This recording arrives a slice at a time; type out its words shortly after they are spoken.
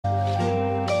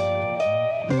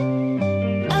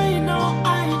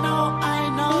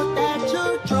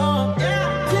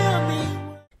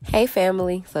Hey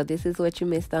family, so this is what you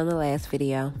missed on the last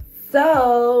video.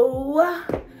 So,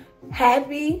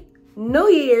 happy New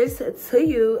Year's to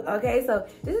you. Okay, so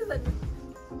this is like...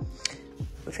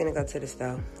 We're finna go to the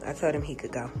store. I told him he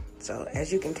could go. So,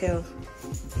 as you can tell,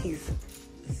 he's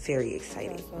very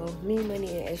excited. So, me,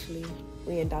 Money, and Ashley,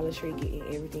 we in Dollar Tree getting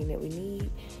everything that we need.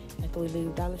 After we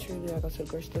leave Dollar Tree, we gotta go to the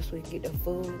grocery store so we can get the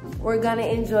food. We're gonna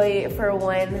enjoy it for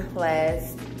one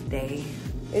last day.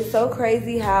 It's so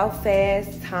crazy how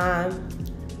fast time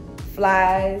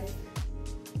flies.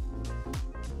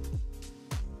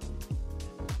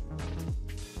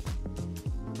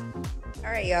 All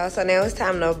right, y'all, so now it's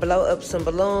time to blow up some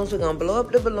balloons. We're gonna blow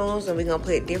up the balloons and we're gonna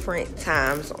put different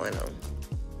times on them.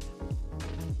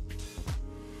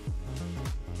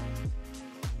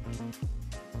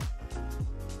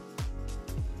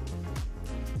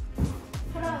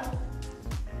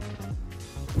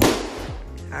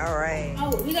 All right.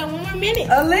 Oh, we got 1 more minute.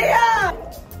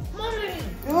 Aaliyah! 3,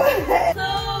 2, 1.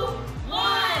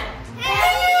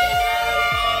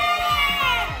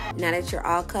 Now that you're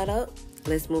all cut up,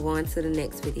 let's move on to the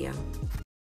next video.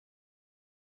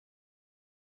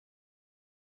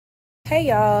 Hey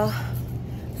y'all,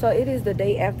 so it is the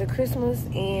day after Christmas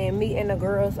and me and the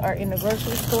girls are in the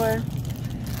grocery store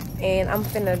and I'm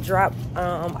finna drop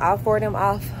all 4 of them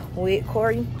off with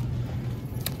Corey,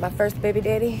 my first baby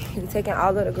daddy. He's taking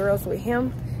all of the girls with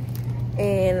him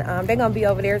and they're gonna be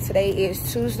over there. Today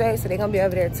is Tuesday, so they're gonna be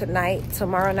over there tonight,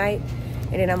 tomorrow night,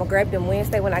 and then I'm gonna grab them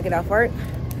Wednesday when I get off work.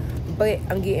 But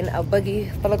I'm getting a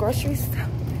buggy full of groceries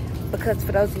because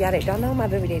for those of y'all that don't know, my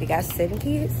baby daddy got 7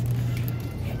 kids.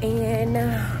 And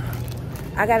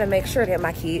I gotta make sure that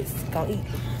my kids gonna eat.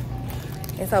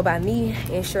 And so by me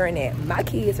ensuring that my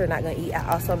kids are not gonna eat,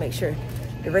 I also make sure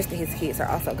the rest of his kids are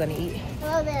also gonna eat.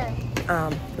 Hello there.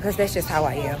 Because that's just how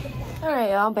I am. All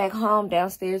right, y'all, I'm back home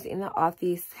downstairs in the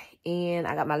office and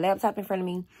I got my laptop in front of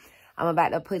me. I'm about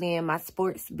to put in my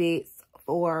sports bets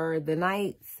for the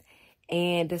nights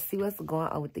and to see what's going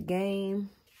on with the game.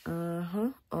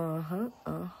 Okay.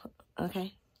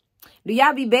 Do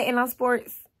y'all be betting on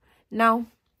sports? No?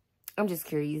 I'm just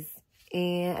curious.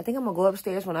 And I think I'm going to go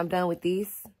upstairs when I'm done with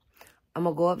this. I'm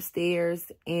going to go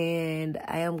upstairs and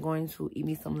I am going to eat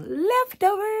me some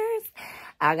leftovers.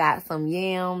 I got some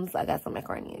yams. I got some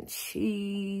macaroni and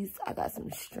cheese. I got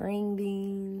some string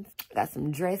beans. I got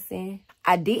some dressing.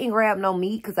 I didn't grab no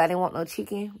meat because I didn't want no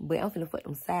chicken. But I'm finna put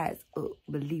them sides up.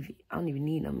 Believe it. I don't even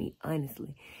need no meat,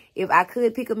 honestly. If I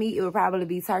could pick a meat, it would probably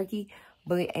be turkey.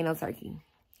 But it ain't no turkey.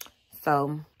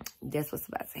 So, that's what's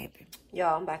about to happen.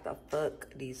 Y'all, I'm about to fuck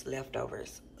these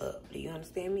leftovers up. Do you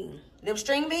understand me? Them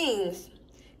string beans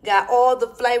got all the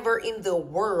flavor in the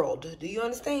world. Do you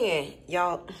understand?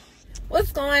 Y'all,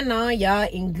 what's going on, y'all?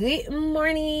 And good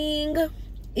morning.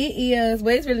 It is,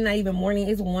 well, it's really not even morning.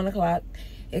 It's 1 o'clock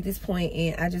at this point,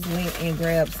 and I just went and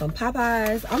grabbed some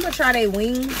Popeyes. I'm gonna try their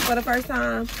wings for the first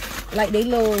time. Like, they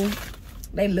little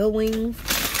wings.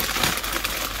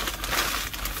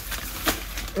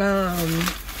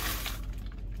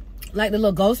 Like the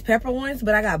little ghost pepper ones,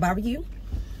 but I got barbecue.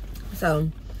 So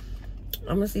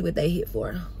I'm gonna see what they hit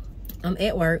for. I'm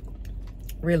at work,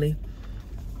 really.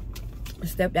 I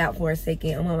stepped out for a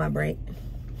second. I'm on my break.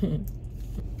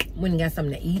 When you got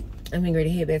something to eat, I'm getting ready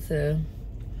to head back to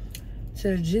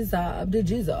the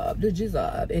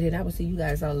jizzab. And then I will see you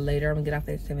guys all later. I'm gonna get off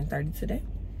at 7:30 today.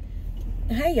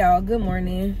 Hey y'all, good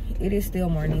morning. It is still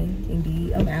morning,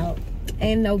 indeed. I'm out.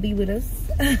 And no be with us.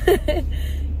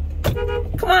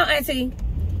 Come on, auntie.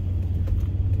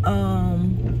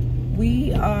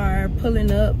 We are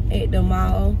pulling up at the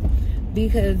mall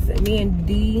because me and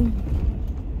D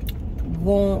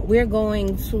we're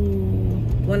going to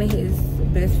one of his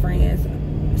best friends'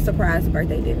 surprise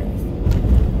birthday dinners.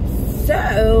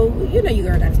 So, you know you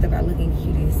girl gotta step out looking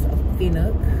cute as a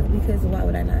finnock, because why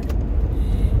would I not?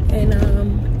 And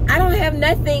I don't have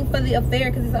nothing for the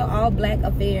affair because it's an all black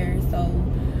affair. So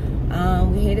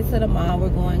we headed to the mall. We're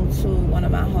going to one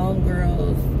of my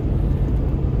homegirls'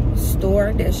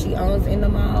 store that she owns in the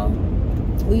mall.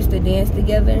 We used to dance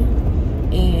together,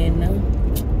 and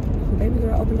baby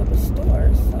girl opened up a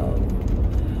store. So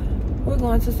we're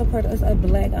going to support us a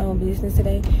black owned business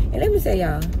today. And let me say,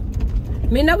 y'all,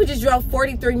 me and we just drove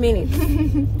 43 minutes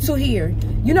to here.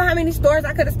 You know how many stores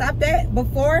I could have stopped at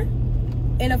before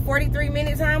in a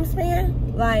 43-minute time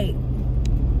span? Like,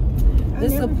 the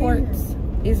support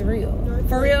is real.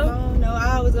 For real? No,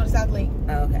 I always go to South Lake.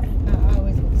 Oh, okay. I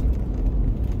always go to South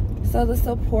Lake. So the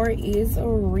support is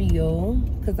real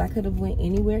because I could have went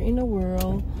anywhere in the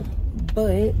world.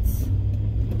 But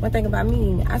one thing about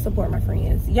me, I support my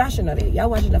friends. Y'all should know that. Y'all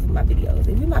watch enough of my videos.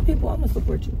 If you're my people, I'm going to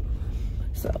support you.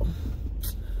 So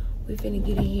We finna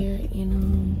get in here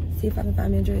and see if I can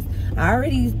find me a dress.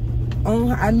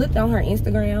 I looked on her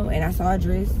Instagram and I saw a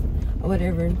dress or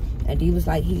whatever, and D was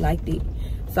like he liked it.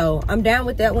 So I'm down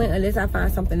with that one unless I find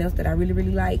something else that I really,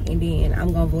 really like, and then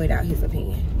I'm gonna void out his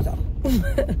opinion. So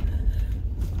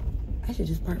I should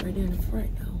just park right there in the front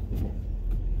though.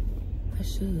 I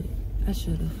should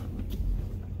have.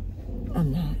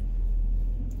 I'm not.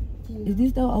 Is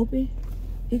this door open?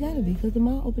 It gotta be, because the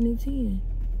mall open at 10.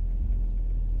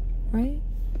 Right?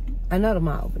 I know the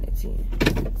mall open at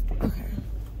 10. Okay.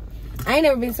 I ain't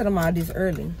never been to the mall this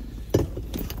early.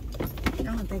 I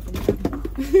don't think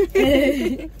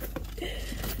it's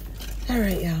All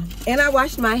right, y'all. And I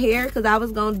washed my hair because I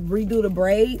was gonna redo the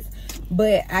braids,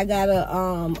 but I got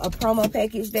a promo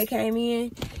package that came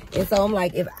in, and so I'm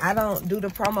like, if I don't do the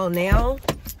promo now,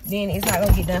 then it's not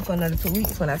gonna get done for another 2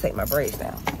 weeks when I take my braids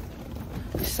down.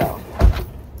 So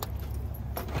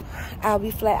I'll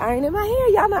be flat ironing my hair.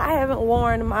 Y'all know I haven't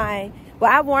worn my,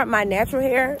 well, I worn my natural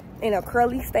hair in a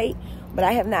curly state, but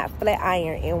I have not flat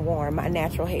ironed and worn my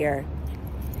natural hair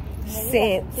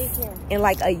since in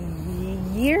like a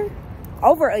year,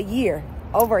 over a year.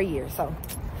 So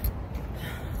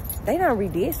they done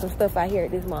redid some stuff out here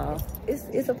at this mall.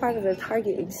 It's a part of the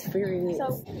Target experience.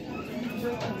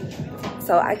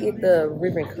 So I get the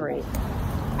ribbon cream.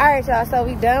 All right, y'all, so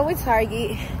we done with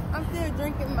Target. I'm still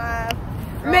drinking my...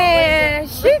 Man,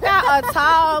 she got a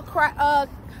tall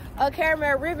a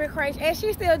caramel ribbon crunch, and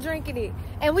she's still drinking it.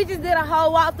 And we just did a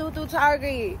whole walkthrough through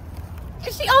Target.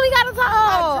 And she only got a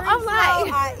tall. I'm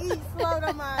like, I eat slow,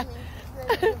 don't mind me.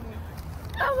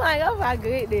 I'm like, oh my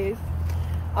goodness.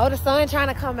 Oh, the sun trying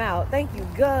to come out. Thank you,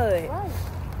 good. Right.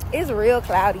 It's real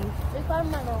cloudy. It's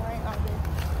probably not gonna rain all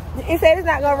day. It said it's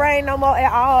not gonna rain no more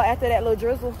at all after that little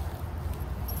drizzle.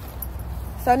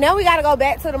 So now we gotta go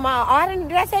back to the mall. Oh,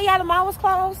 did I tell y'all the mall was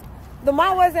closed? The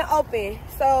mall wasn't open.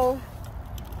 So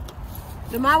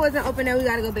the mall wasn't open, now we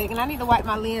gotta go back. And I need to wipe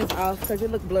my lens off because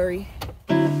it looked blurry.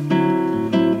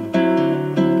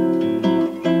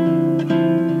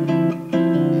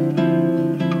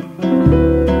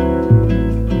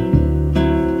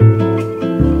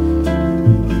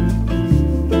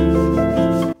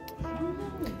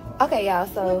 Okay, y'all,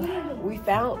 so we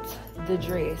found the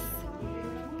dress.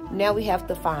 Now we have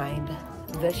to find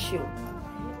the shoe.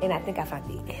 And I think I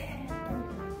found it.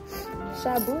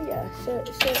 Shabuya.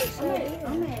 Shabuya.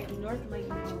 I'm at North Lake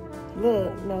Mall.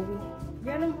 Look, Novi.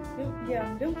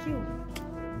 Yeah, them cute.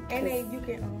 And then you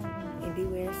can And they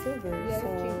wear silver. yeah, so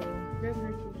they're cute. They're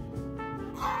very cute.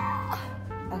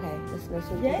 okay, let's make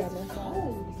sure we Yes. got that.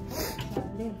 Cold.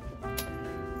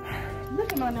 Look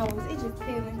at my nose. It's just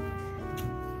peeling.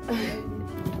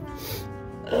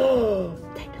 Oh,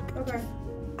 Okay.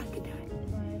 I can do it.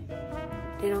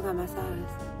 They don't got my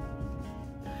size.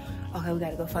 Okay, we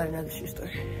gotta go find another shoe store.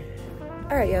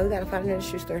 All right, yeah, we gotta find another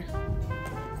shoe store.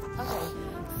 Okay,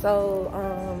 so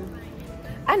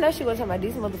I know she was talking about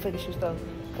this motherfucking shoe store,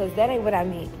 cause that ain't what I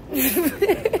meant.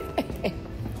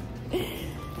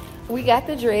 We got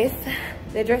the dress.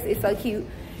 The dress is so cute.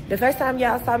 The first time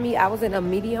y'all saw me, I was in a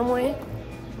medium one.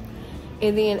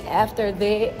 And then after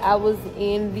that, I was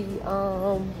in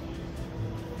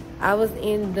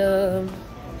the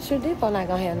Shoe Depot not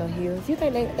gonna have no heels. You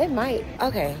think they might?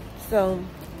 Okay, so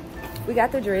we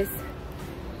got the dress.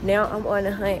 Now I'm on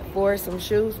the hunt for some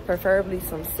shoes, preferably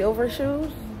some silver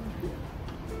shoes.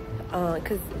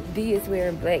 Cause D is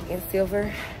wearing black and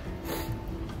silver.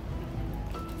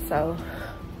 So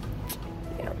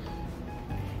yeah.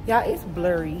 Y'all, it's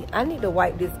blurry. I need to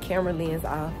wipe this camera lens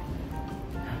off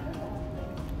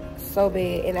so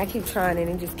bad, and I keep trying it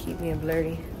and just keep being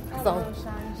blurry. I So love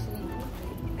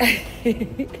shiny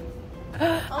shit.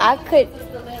 I could,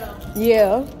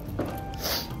 yeah.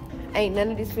 Ain't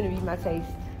none of this finna be my taste.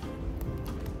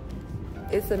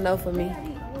 It's a no for me.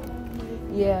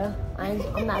 Yeah,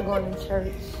 I'm not going to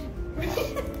church.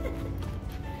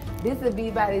 This would be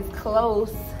about as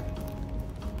close,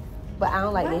 but I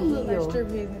don't like the heel.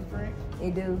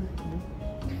 It do.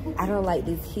 I don't like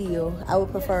this heel. I would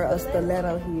prefer a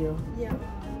stiletto heel. Yeah.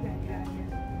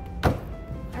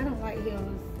 I don't like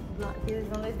heels, block heels,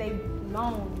 unless they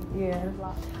long. Yeah.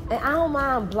 And I don't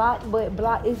mind block, but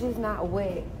block is just not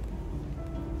what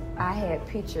I had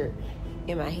pictured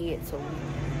in my head. So.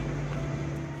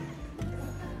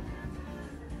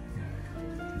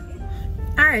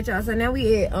 All right, y'all. So now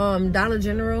we at Dollar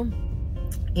General,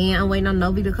 and I'm waiting on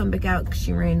Novi to come back out because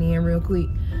she ran in real quick.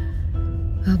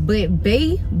 But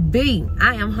B,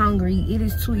 I am hungry. It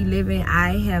is 2:11.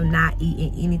 I have not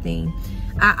eaten anything.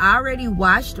 I already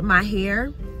washed my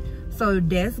hair, so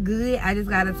that's good. I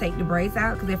just gotta take the braids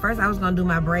out because at first I was gonna do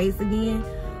my braids again.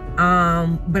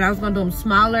 But I was gonna do them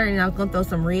smaller, and I was gonna throw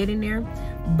some red in there.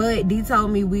 But D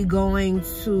told me we going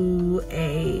to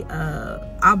a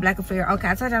all black affair. Okay,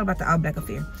 I told y'all about the all black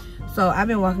affair. So I've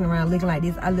been walking around looking like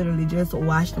this. I literally just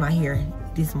washed my hair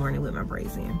this morning with my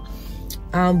braids in.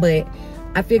 But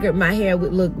I figured my hair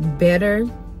would look better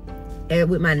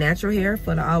with my natural hair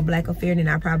for the all black affair. Then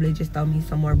I probably just throw me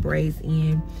some more braids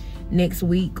in next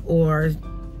week or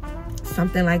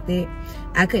something like that.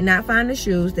 I could not find the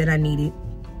shoes that I needed,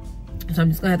 so I'm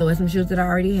just gonna have to wear some shoes that I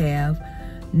already have.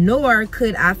 Nor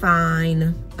could I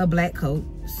find a black coat,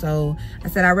 so I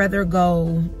said I'd rather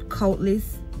go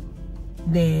coatless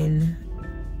than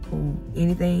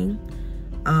anything.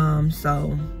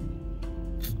 So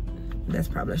that's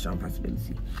probably a strong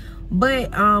possibility.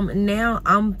 But now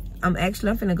I'm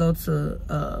finna go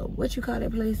to what you call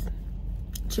that place?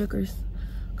 Checkers,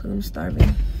 cause I'm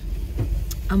starving.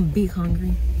 I'm big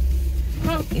hungry.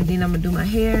 And then I'm gonna do my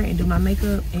hair and do my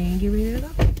makeup and get ready to go.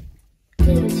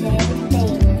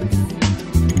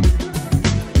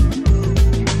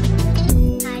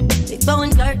 They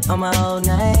throwing dirt on my old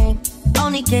name.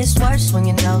 Only gets worse when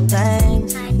you know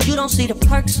things. You don't see the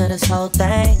perks of this whole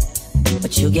thing,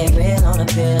 but you get real on the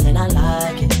pill and I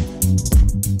like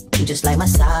it. You just like my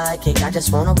sidekick, I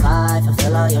just wanna ride,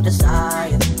 fulfill all your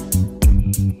desire.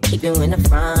 Keep you in the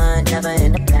front, never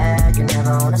in the back, you're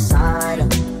never on the side.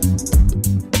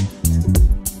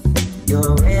 You're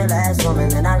a real ass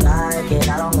woman and I like it,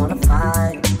 I don't wanna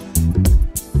fight.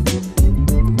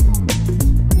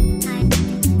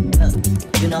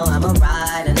 You know I'm a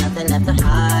rider, nothing left to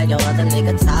hide, your other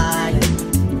nigga tired.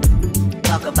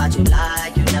 Talk about you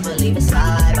like you never leave his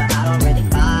side, but I don't really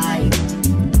buy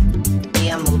it.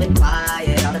 Me, I'm moving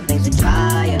quiet, all the things you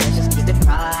try, and let's just keep it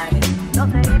private.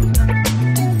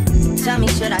 Tell me,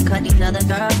 should I cut these other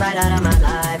girls right out of my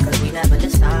life, cause we never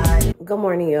decided. Good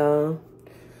morning, y'all.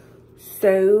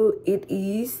 So it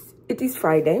is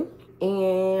Friday,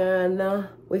 and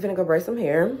we're finna go braid some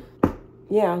hair.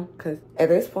 Yeah, cause at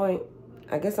this point,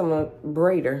 I guess I'm a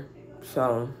braider.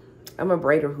 So I'm a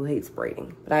braider who hates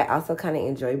braiding, but I also kind of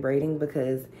enjoy braiding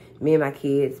because me and my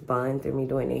kids bond through me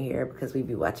doing their hair because we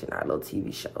be watching our little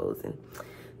TV shows and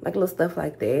like little stuff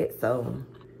like that. So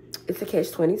it's a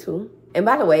catch-22. And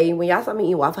by the way, when y'all saw me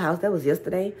eat Waffle House, that was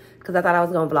yesterday because I thought I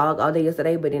was gonna vlog all day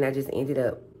yesterday, but then I just ended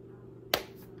up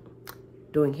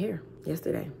doing hair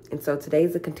yesterday. And so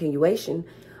today's a continuation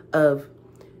of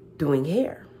doing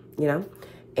hair, you know?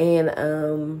 And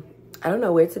I don't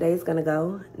know where today's gonna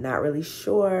go. Not really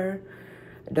sure.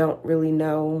 Don't really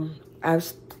know.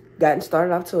 I've gotten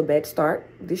started off to a bad start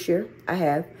this year. I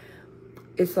have.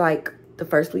 It's like the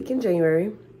first week in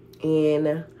January,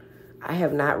 and I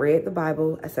have not read the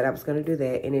Bible. I said I was gonna do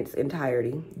that in its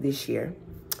entirety this year.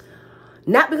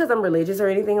 Not because I'm religious or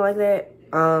anything like that.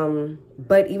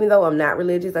 But even though I'm not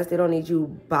religious, I still don't need you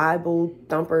Bible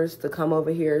thumpers to come over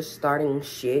here starting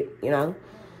shit, you know?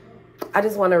 I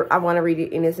want to read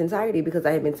it in its entirety because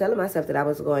I had been telling myself that I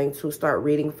was going to start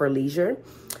reading for leisure.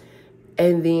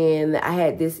 And then I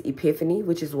had this epiphany,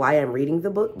 which is why I'm reading the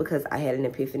book, because I had an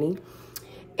epiphany.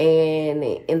 And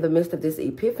in the midst of this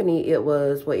epiphany, it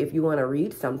was, well, if you want to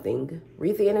read something,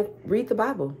 read the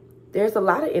Bible. There's a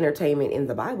lot of entertainment in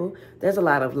the Bible. There's a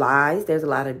lot of lies. There's a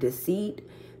lot of deceit.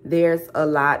 There's a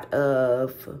lot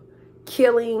of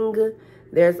killing.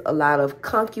 There's a lot of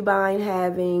concubine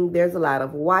having. There's a lot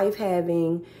of wife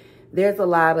having. There's a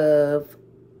lot of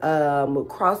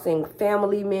crossing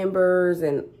family members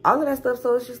and all of that stuff.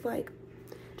 So it's just like,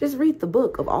 just read the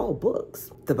book of all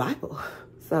books, the Bible.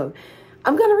 So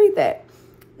I'm going to read that.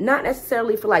 Not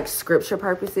necessarily for like scripture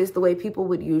purposes, the way people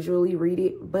would usually read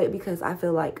it, but because I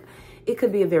feel like it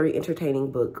could be a very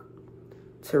entertaining book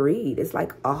to read. It's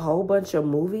like a whole bunch of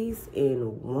movies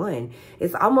in one.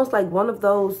 It's almost like one of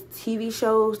those TV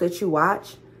shows that you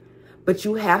watch, but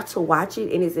you have to watch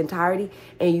it in its entirety,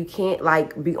 and you can't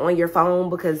like be on your phone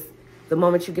because the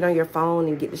moment you get on your phone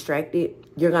and get distracted,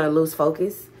 you're going to lose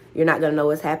focus. You're not going to know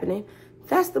what's happening.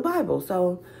 That's the Bible.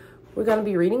 So we're going to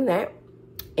be reading that.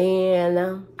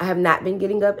 And I have not been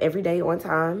getting up every day on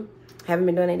time. Haven't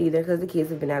been doing it either because the kids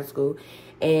have been out of school.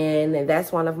 And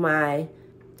that's one of my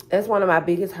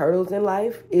biggest hurdles in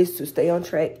life, is to stay on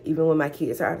track even when my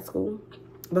kids are out of school.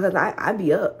 Because I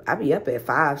be up at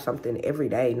 5 something every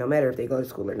day, no matter if they go to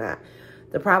school or not.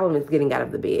 The problem is getting out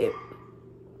of the bed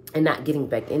and not getting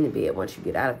back in the bed once you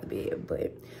get out of the bed.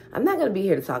 But I'm not going to be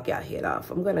here to talk y'all head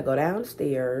off. I'm going to go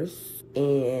downstairs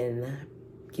and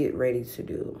get ready to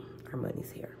do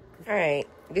Armani's hair. All right,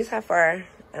 this how far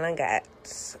I got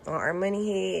on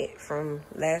Armani head from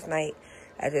last night.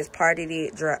 I just parted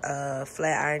it,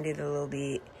 flat ironed it a little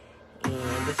bit, and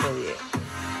that's really it.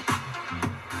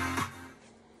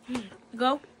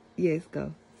 Go. Yes,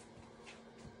 go.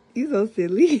 You so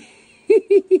silly.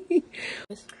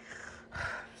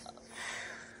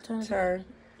 Turn.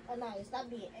 Oh, no, stop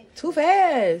being extra. Too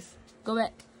fast. Go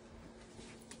back.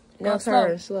 Now Go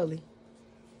turn slowly.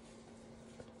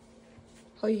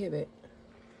 Hold your head back.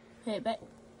 Head back.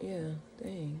 Yeah,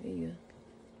 dang, there you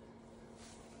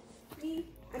Me?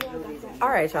 I know I got that. go.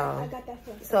 All right, y'all. I got that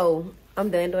first. So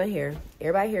I'm done doing hair.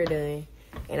 Everybody here done,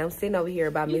 and I'm sitting over here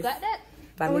by Miss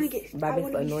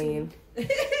Annoying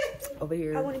over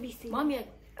here. I want to be seen. Mommy,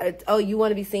 Oh, you want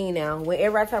to be seen now?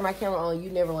 Whenever I turn my camera on, you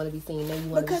never want to be seen. Now you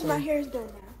want to be Because seen. my hair is done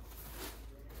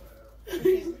now.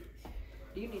 you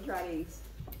need to try these.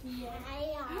 Yeah.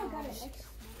 I got it extra.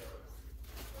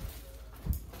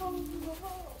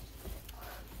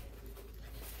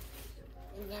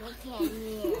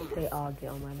 They all get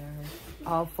on my nerves.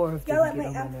 All 4 of them Y'all like get my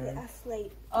on my outfit? nerves. I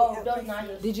slayed. Oh, Yeah, those not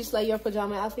yours. Did you slay your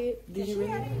pajama outfit? Did you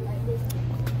really?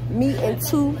 Me and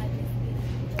two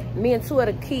of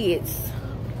the kids.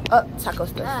 Taco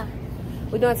stuff.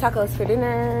 We're doing tacos for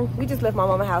dinner. We just left my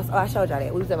mama's house. Oh, I showed y'all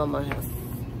that. We was at my mama's house.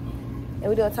 And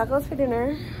we're doing tacos for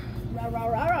dinner. Rah, rah,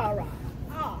 rah, rah,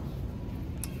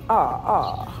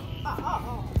 rah.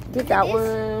 Get that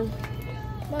one.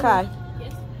 Kai,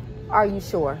 are you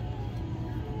sure?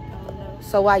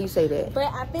 So why you say that?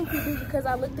 But I think you do because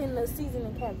I looked in the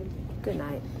seasoning cabinet. Good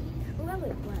night. Oh, I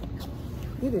look black.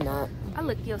 You do not. I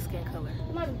look your skin color.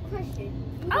 Mom, question.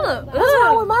 I look. What's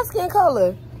wrong with my skin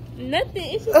color?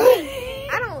 Nothing. It's just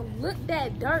I don't look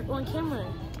that dark on camera.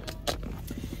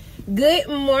 Good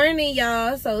morning,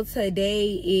 y'all. So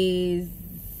today is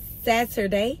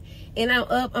Saturday, and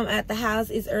I'm at the house.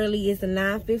 It's early. It's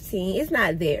 9:15. It's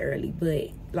not that early, but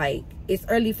like it's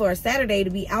early for a Saturday to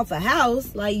be out the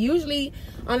house. Like usually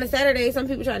on a Saturday, some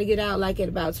people try to get out like at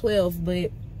about 12.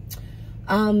 But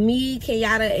me,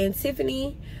 Kenyatta, and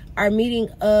Tiffany are meeting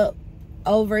up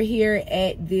over here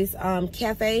at this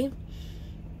cafe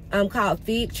called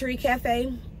Fig Tree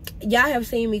Cafe. Y'all have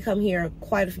seen me come here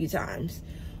quite a few times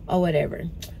or whatever.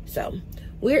 So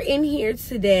we're in here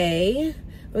today.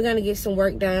 We're gonna get some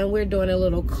work done. We're doing a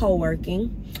little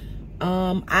co-working.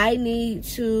 I need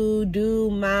to do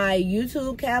my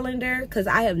YouTube calendar because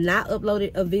I have not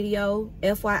uploaded a video.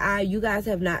 FYI, you guys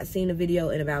have not seen a video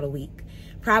in about a week.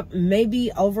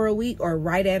 Maybe over a week or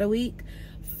right at a week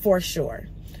for sure.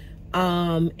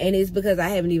 And it's because I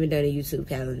haven't even done a YouTube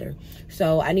calendar.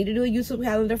 So I need to do a YouTube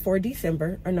calendar for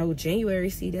December, or no, January.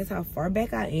 See, that's how far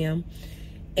back I am.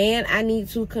 And I need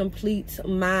to complete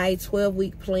my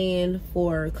 12-week plan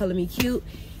for Color Me Cute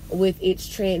with its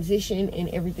transition and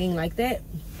everything like that.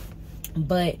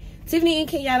 But Tiffany and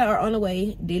Kenyatta are on the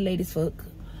way. They late as fuck.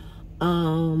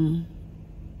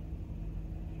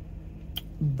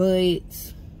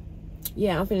 But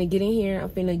yeah, I'm finna get in here. I'm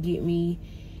finna get me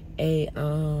a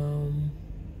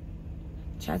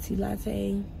chai tea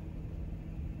latte,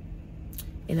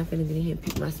 and I'm finna get in here and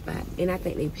pick my spot. And I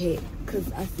think they paid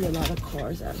because I see a lot of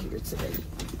cars out here today.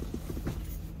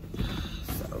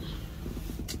 So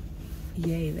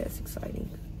yay, that's exciting.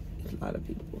 There's a lot of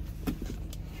people.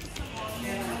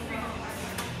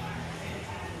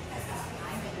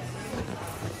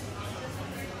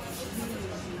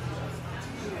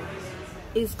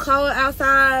 It's cold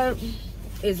outside.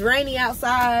 It's rainy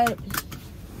outside.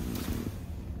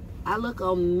 I look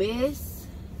a mess,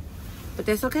 but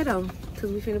that's okay though, cause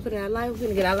we finna put it our life. We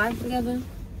finna get our life together.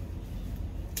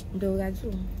 Do what we gotta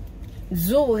do.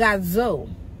 Do what we gotta do.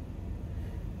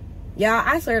 Y'all,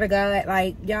 I swear to God,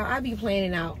 like y'all, I be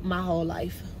planning out my whole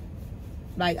life.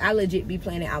 Like I legit be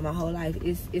planning out my whole life.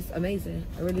 It's amazing.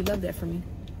 I really love that for me.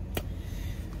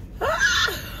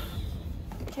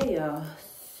 Hey y'all.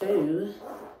 So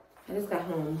I just got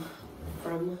home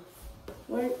from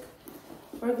work.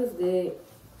 Work was good.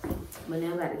 But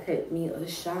now I'm about to take me a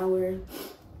shower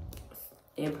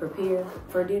and prepare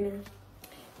for dinner.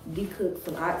 De-cook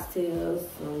some oxtails,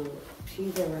 some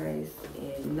cheese and rice,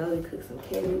 and Nelly cooked some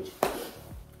cabbage.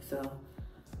 So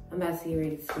I'm about to get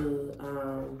ready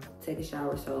to take a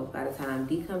shower. So by the time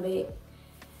D come back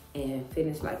and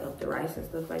finish like up the rice and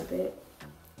stuff like that,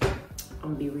 I'm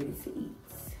gonna be ready to eat.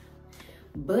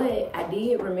 But I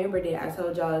did remember that I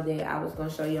told y'all that I was gonna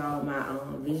show y'all my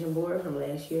vision board from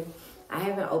last year. I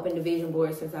haven't opened the vision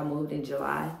board since I moved in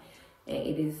July, and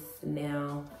it is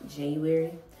now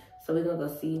January. So we're gonna go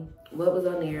see what was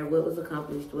on there, what was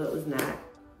accomplished, what was not.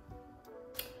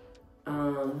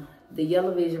 The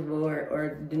yellow vision board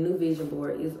or the new vision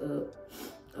board is up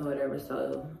or whatever,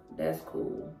 so that's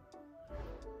cool.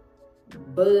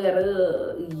 But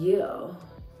yeah,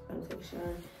 I'm gonna take a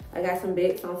shower. I got some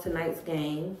bets on tonight's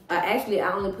game. Actually,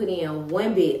 I only put in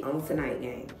one bet on tonight's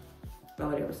game or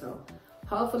whatever, so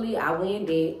Hopefully I win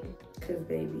it. Cause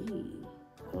baby,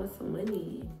 I want some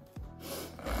money.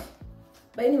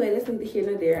 But anyway, that's neither here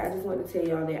nor there. I just wanted to tell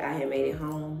y'all that I had made it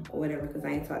home or whatever, because I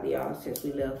ain't talked to y'all since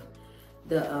we left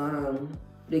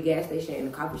the gas station and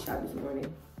the coffee shop this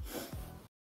morning.